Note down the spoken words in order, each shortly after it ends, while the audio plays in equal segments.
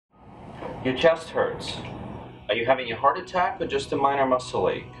Your chest hurts. Are you having a heart attack or just a minor muscle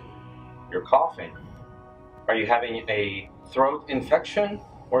ache? You're coughing. Are you having a throat infection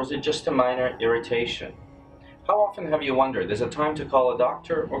or is it just a minor irritation? How often have you wondered, is it time to call a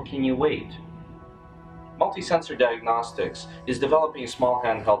doctor or can you wait? Multisensor Diagnostics is developing a small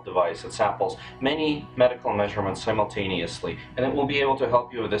handheld device that samples many medical measurements simultaneously, and it will be able to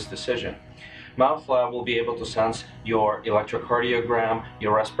help you with this decision. MouthLab will be able to sense your electrocardiogram,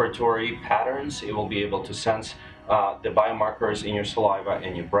 your respiratory patterns. It will be able to sense the biomarkers in your saliva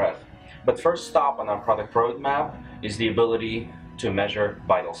and your breath. But first stop on our product roadmap is the ability to measure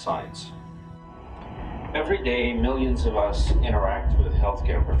vital signs. Every day, millions of us interact with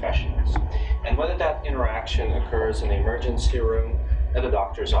healthcare professionals. And whether that interaction occurs in the emergency room, at a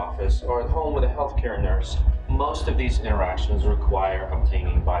doctor's office, or at home with a healthcare nurse, most of these interactions require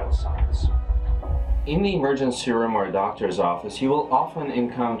obtaining vital signs. In the emergency room or a doctor's office, you will often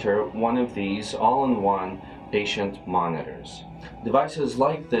encounter one of these all-in-one patient monitors. Devices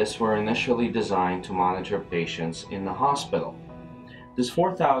like this were initially designed to monitor patients in the hospital. This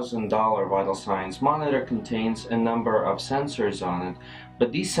 $4,000 vital signs monitor contains a number of sensors on it,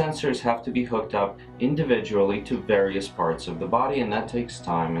 but these sensors have to be hooked up individually to various parts of the body, and that takes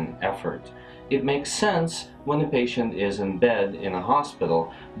time and effort. It makes sense when a patient is in bed in a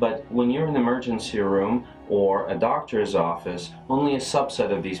hospital, but when you're in an emergency room or a doctor's office, only a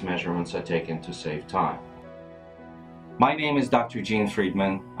subset of these measurements are taken to save time. My name is Dr. Gene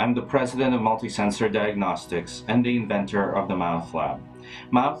Friedman. I'm the president of Multisensor Diagnostics and the inventor of the MouthLab.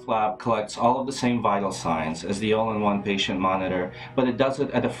 MouthLab collects all of the same vital signs as the all-in-one patient monitor, but it does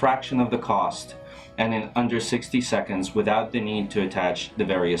it at a fraction of the cost and in under 60 seconds without the need to attach the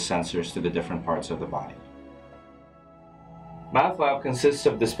various sensors to the different parts of the body. MouthLab consists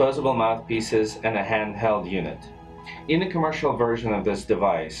of disposable mouthpieces and a handheld unit. In the commercial version of this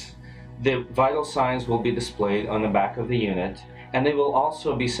device, the vital signs will be displayed on the back of the unit, and they will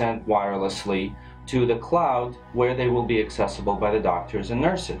also be sent wirelessly to the cloud where they will be accessible by the doctors and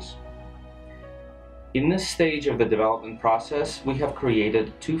nurses. In this stage of the development process, we have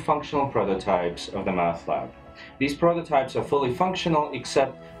created two functional prototypes of the MouthLab. These prototypes are fully functional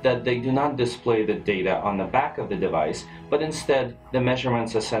except that they do not display the data on the back of the device, but instead the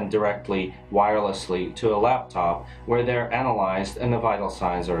measurements are sent directly wirelessly to a laptop where they're analyzed and the vital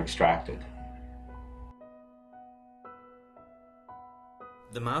signs are extracted.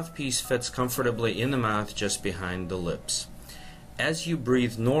 The mouthpiece fits comfortably in the mouth just behind the lips. As you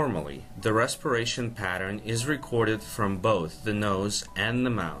breathe normally, the respiration pattern is recorded from both the nose and the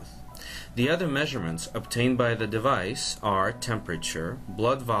mouth. The other measurements obtained by the device are temperature,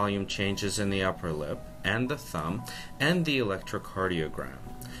 blood volume changes in the upper lip and the thumb, and the electrocardiogram.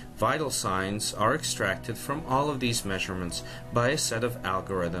 Vital signs are extracted from all of these measurements by a set of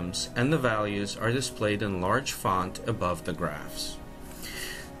algorithms, and the values are displayed in large font above the graphs.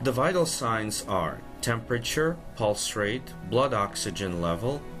 The vital signs are temperature, pulse rate, blood oxygen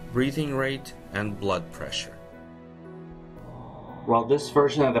level, breathing rate, and blood pressure. While this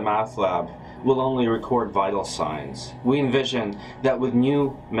version of the MouthLab will only record vital signs, we envision that with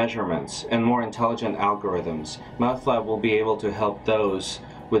new measurements and more intelligent algorithms, MouthLab will be able to help those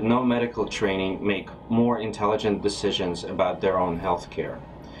with no medical training make more intelligent decisions about their own health care.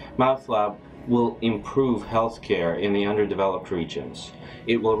 MouthLab will improve healthcare in the underdeveloped regions.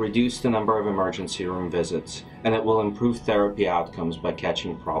 It will reduce the number of emergency room visits, and it will improve therapy outcomes by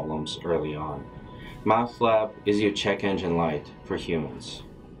catching problems early on. MouthLab is your check engine light for humans.